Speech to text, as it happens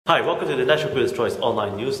Hi, welcome to the National Critics' Choice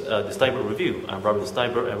Online News, the Stienberg Review. I'm Robert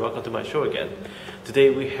Stienberg and welcome to my show again. Today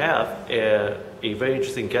we have a very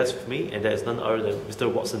interesting guest with me, and that is none other than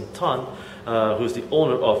Mr. Watson Tan, who's the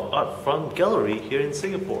owner of Art Front Gallery here in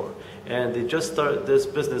Singapore. And they just started this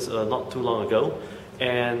business not too long ago,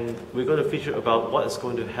 and we're going to feature about what is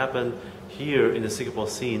going to happen here in the Singapore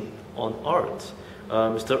scene on art.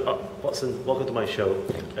 Mr. Watson, welcome to my show.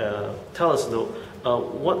 Tell us,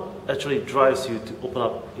 what actually drives you to open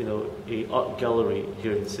up, a art gallery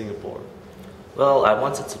here in Singapore? Well, I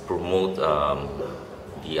wanted to promote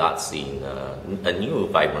the art scene, a new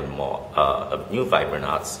vibrant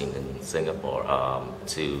art scene in Singapore,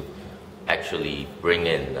 to actually bring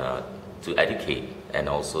in, to educate and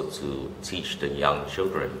also to teach the young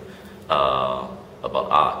children about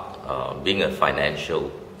art. Being a financial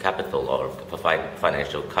capital or a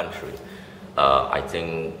financial country, I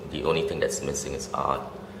think the only thing that's missing is art,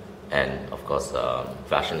 and of course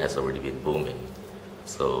fashion has already been booming,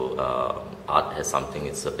 so art has something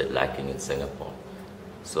it's a bit lacking in Singapore.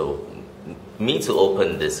 So me to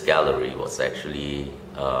open this gallery was actually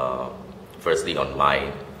firstly on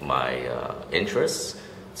my interests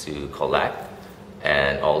to collect,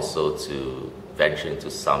 and also to venture into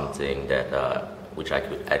something that which I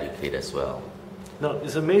could educate as well. Now,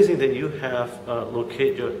 it's amazing that you have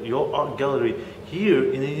located your art gallery here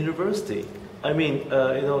in the university. I mean,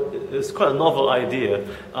 it's quite a novel idea.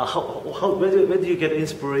 Where do you get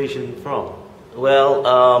inspiration from? Well,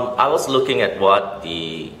 I was looking at what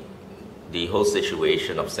the whole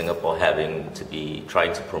situation of Singapore having to be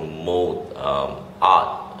trying to promote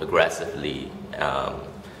art aggressively,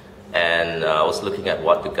 and I was looking at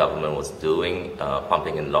what the government was doing,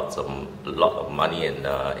 pumping in a lot of money and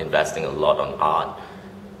investing a lot on art.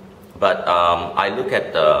 But I look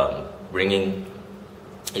at bringing,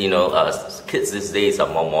 kids these days are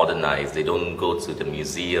more modernized. They don't go to the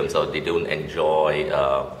museums, or they don't enjoy,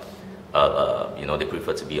 they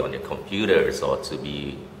prefer to be on their computers or to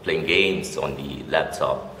be playing games on the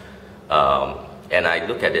laptop. And I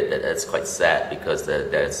look at it that's quite sad, because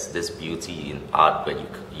there's this beauty in art where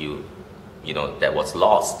that was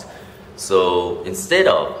lost. So instead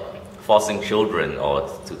of forcing children or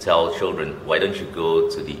to tell children, why don't you go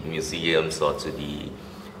to the museums or to the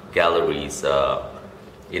galleries,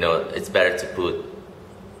 it's better to put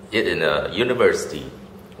it in a university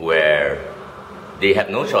where they have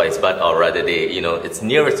no choice, or rather it's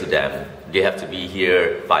nearer to them. They have to be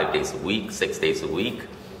here 5 days a week, 6 days a week.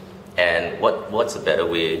 And what's a better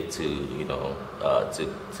way to to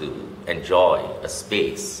enjoy a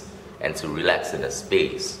space and to relax in a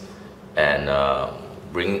space, and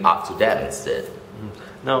bring art to them instead.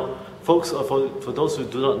 Now, folks, for those who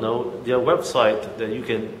do not know, their website that you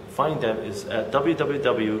can find them is at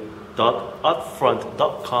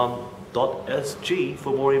www.artfront.com.sg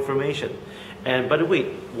for more information. And by the way,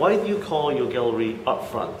 why do you call your gallery Art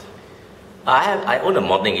Front? I own a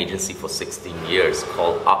modeling agency for 16 years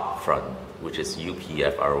called Upfront, which is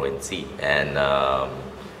UPFRONT, and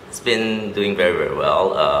it's been doing very, very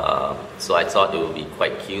well. So I thought it would be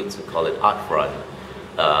quite cute to call it Art Front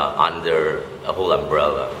under a whole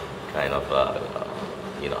umbrella, kind of,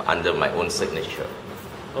 under my own signature.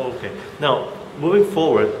 Okay. Now, moving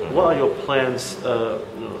forward, what are your plans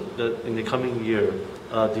in the coming year?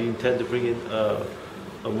 Do you intend to bring in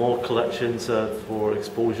more collections for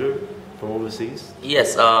exposure from overseas?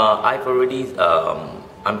 Yes, I've already.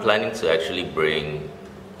 I'm planning to actually bring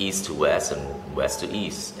east to west and west to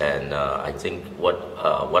east, and I think what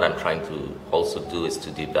I'm trying to also do is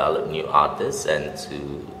to develop new artists and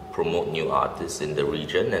to promote new artists in the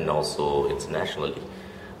region and also internationally,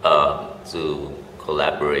 to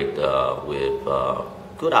collaborate with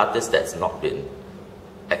good artists that's not been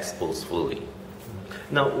exposed fully.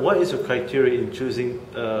 Now, what is your criteria in choosing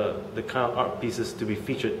the kind of art pieces to be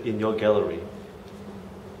featured in your gallery?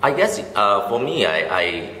 I guess for me,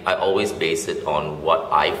 I always base it on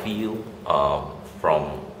what I feel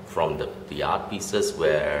from the art pieces,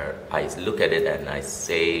 where I look at it and I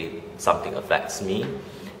say something affects me,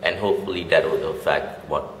 and hopefully that will affect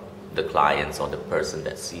what the clients or the person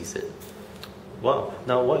that sees it. Wow.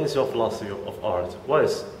 Now, what is your philosophy of art? What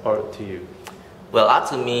is art to you? Well, art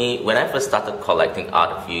to me, when I first started collecting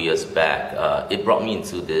art a few years back, it brought me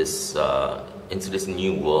into this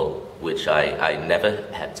new world, which I never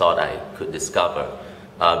had thought I could discover.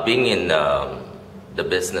 Being in the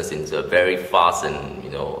business, into a very fast and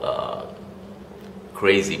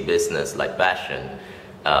crazy business like fashion,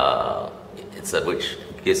 which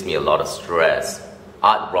gives me a lot of stress.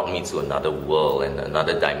 Art brought me to another world and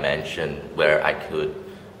another dimension where I could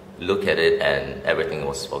look at it and everything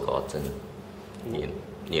was forgotten.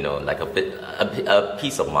 like a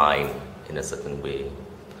peace of mind in a certain way.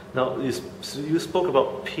 Now, you spoke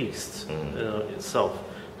about peace itself.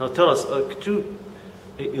 Now, tell us, could you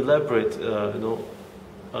elaborate,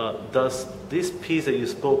 does this peace that you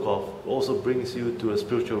spoke of also brings you to a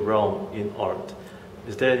spiritual realm in art?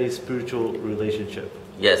 Is there any spiritual relationship?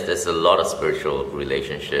 Yes, there's a lot of spiritual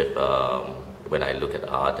relationship when I look at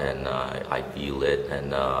art, and I feel it,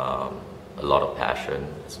 and a lot of passion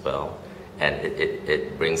as well. And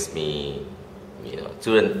it brings me,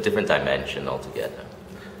 to a different dimension altogether.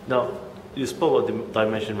 Now, you spoke about the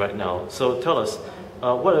dimension right now. So tell us,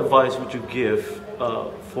 what advice would you give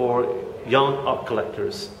for young art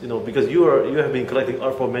collectors? Because you have been collecting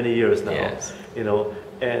art for many years now. Yes.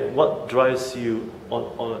 And what drives you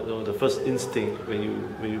on the first instinct when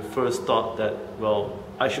you first thought that, well,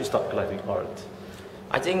 I should start collecting art?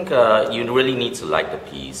 I think you really need to like the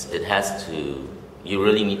piece. You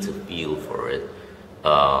really need to feel for it.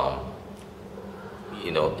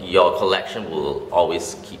 Your collection will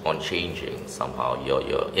always keep on changing somehow.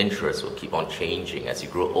 Your interest will keep on changing as you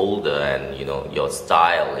grow older, and your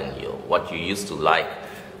style and what you used to like,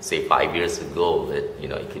 say 5 years ago, it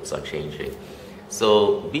keeps on changing.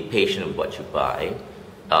 So be patient with what you buy,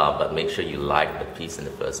 but make sure you like the piece in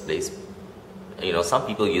the first place. Some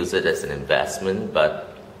people use it as an investment,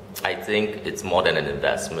 but I think it's more than an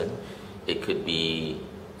investment. It could be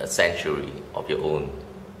a sanctuary of your own.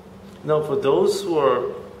 Now, for those who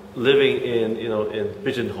are living in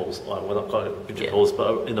pigeonholes, or we're not calling it pigeonholes,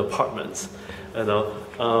 but in apartments,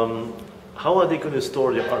 how are they going to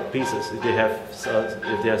store their art pieces if they have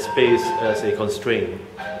space as a constraint?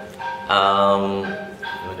 I'm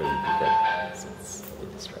going to repeat that since it's a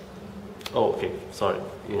bit distracting. Oh, okay. Sorry,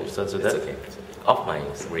 we'll censor that. It's okay. Off my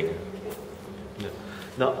ringer. Yeah.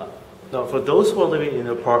 Now, for those who are living in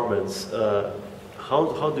apartments,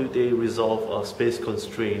 how do they resolve a space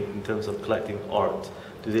constraint in terms of collecting art?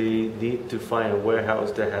 Do they need to find a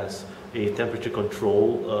warehouse that has a temperature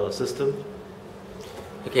control system?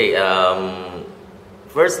 Okay,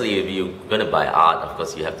 firstly, if you're going to buy art, of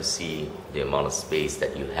course, you have to see the amount of space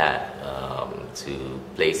that you have to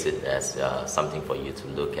place it as something for you to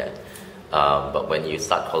look at. But when you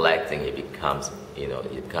start collecting, it becomes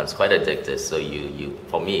quite addictive. So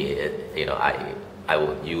for me,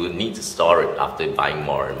 you will need to store it after buying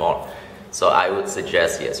more and more. So I would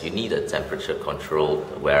suggest, yes, you need a temperature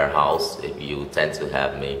controlled warehouse if you tend to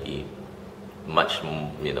have maybe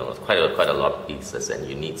quite a lot of pieces, and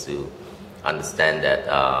you need to understand that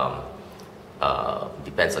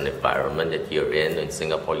depends on the environment that you're in. In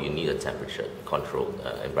Singapore, you need a temperature controlled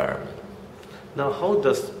environment. Now, how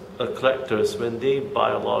does collectors, when they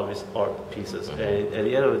buy a lot of these art pieces, and at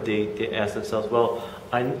the end of the day, they ask themselves, well,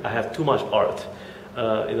 I have too much art,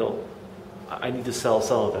 I need to sell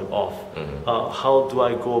some of them off. How do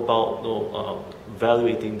I go about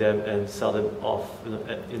evaluating them and sell them off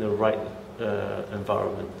in the right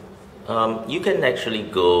environment? You can actually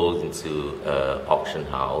go into an auction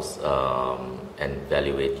house and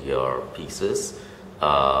evaluate your pieces.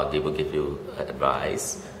 They will give you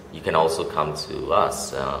advice. You can also come to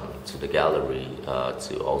us, to the gallery,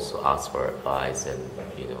 to also ask for advice and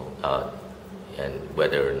and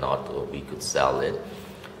whether or not we could sell it.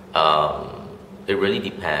 It really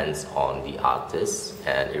depends on the artist,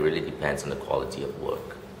 and it really depends on the quality of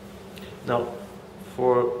work. Now,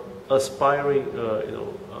 for aspiring,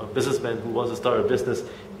 businessman who wants to start a business,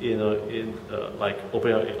 like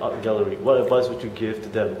opening an art gallery, what advice would you give to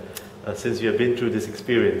them, since you have been through this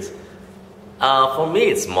experience? For me,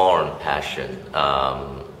 it's more on passion.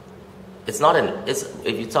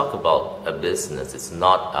 If you talk about a business, it's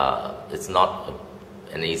not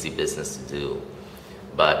an easy business to do.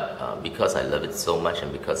 But because I love it so much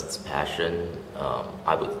and because it's passion,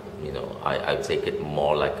 I take it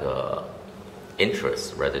more like a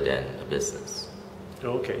interest rather than a business.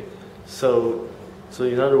 Okay, so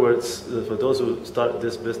in other words, for those who start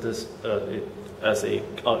this business as a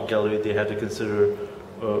art gallery, they have to consider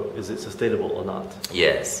is it sustainable or not?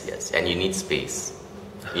 Yes, and you need space.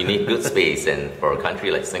 You need good space, and for a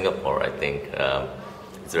country like Singapore, I think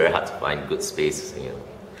it's very hard to find good space.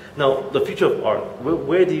 Now, the future of art,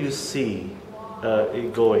 where do you see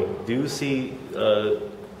it going? Do you see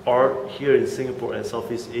art here in Singapore and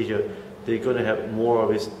Southeast Asia, they're going to have more of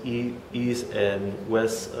this East and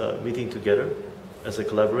West meeting together as a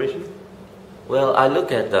collaboration? Well, I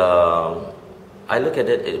look at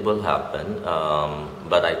it, it will happen,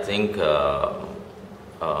 but I think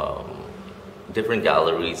different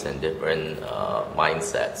galleries and different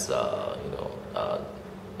mindsets,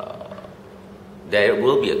 there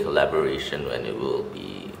will be a collaboration, and it will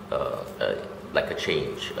be like a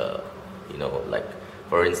change. Like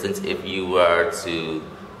For instance, if you were to,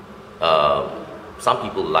 some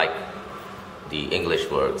people like the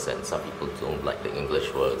English works and some people don't like the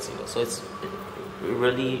English works, you know. So it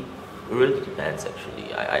really depends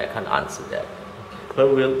actually. I can't answer that.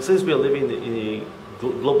 But since we are living in a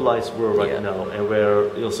globalized world right now, and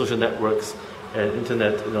where social networks and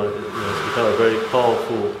internet it's become a very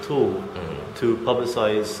powerful tool to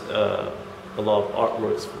publicize a lot of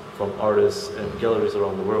artworks from artists and galleries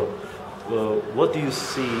around the world. What do you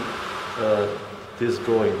see this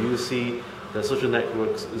going? Do you see that social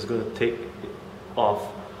networks is going to take off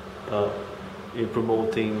in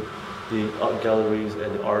promoting the art galleries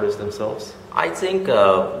and the artists themselves? I think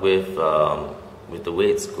with the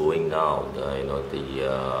way it's going now,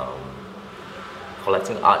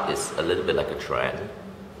 collecting art is a little bit like a trend.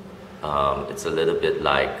 It's a little bit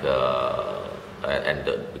like,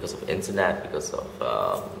 because of internet, because of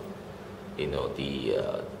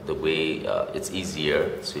the way it's easier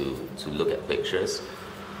to look at pictures.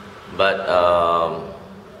 But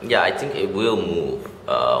I think it will move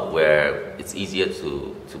where it's easier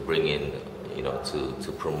to bring in,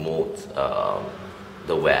 to promote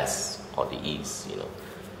the West or the East,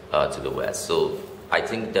 to the West. So I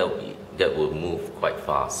think that will move quite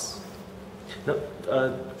fast. Now,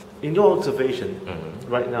 in your observation,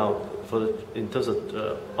 right now, in terms of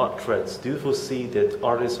art trends, do you foresee that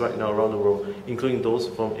artists right now around the world, including those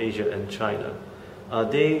from Asia and China, are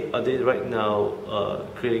they right now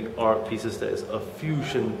creating art pieces that is a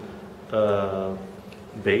fusion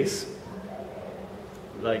base?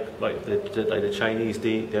 Like the Chinese,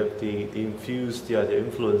 they infuse their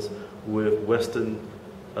influence with Western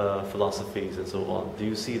philosophies and so on. Do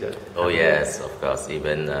you see that? Oh yes, of course.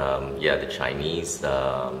 Even the Chinese,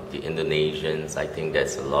 the Indonesians. I think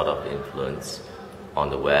there's a lot of influence on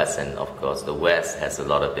the West, and of course the West has a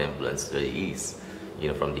lot of influence to the East.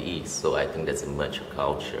 From the East. So I think that's a merged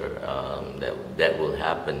culture that will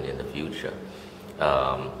happen in the future.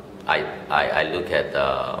 I look at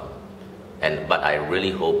but I really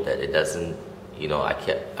hope that it doesn't. I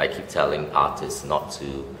keep telling artists not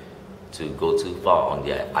to go too far on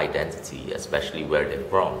their identity, especially where they're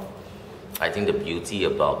from. I think the beauty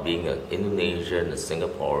about being an Indonesian, a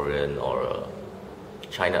Singaporean, or a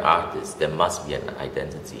China artist, there must be an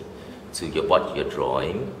identity to what you're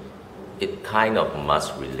drawing. It kind of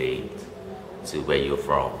must relate to where you're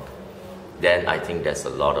from. Then I think there's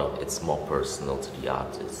it's more personal to the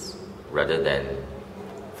artist, rather than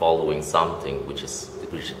following something which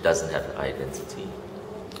doesn't have an identity.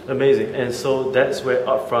 Amazing. And so that's where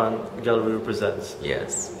Artfront Gallery represents.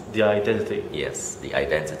 Yes. The identity. Yes, the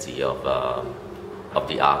identity of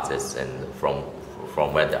the artist and from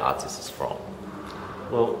where the artist is from.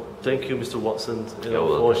 Well, thank you, Mr. Watson,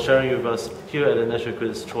 for sharing with us here at the National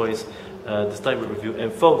Critics' Choice the Stienberg Review.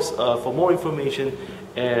 And folks, for more information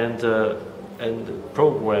and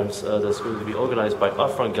programs that's going to be organized by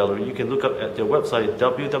Artfront Gallery, you can look up at their website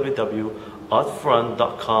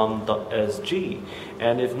www.artfront.com.sg.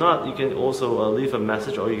 And if not, you can also leave a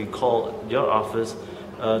message, or you can call your office.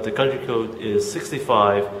 The country code is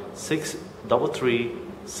 65 633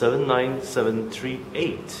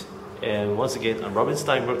 79738. And once again, I'm Robin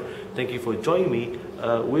Stienberg. Thank you for joining me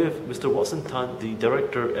with Mr. Watson Tan, the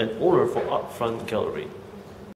director and owner for Artfront Gallery.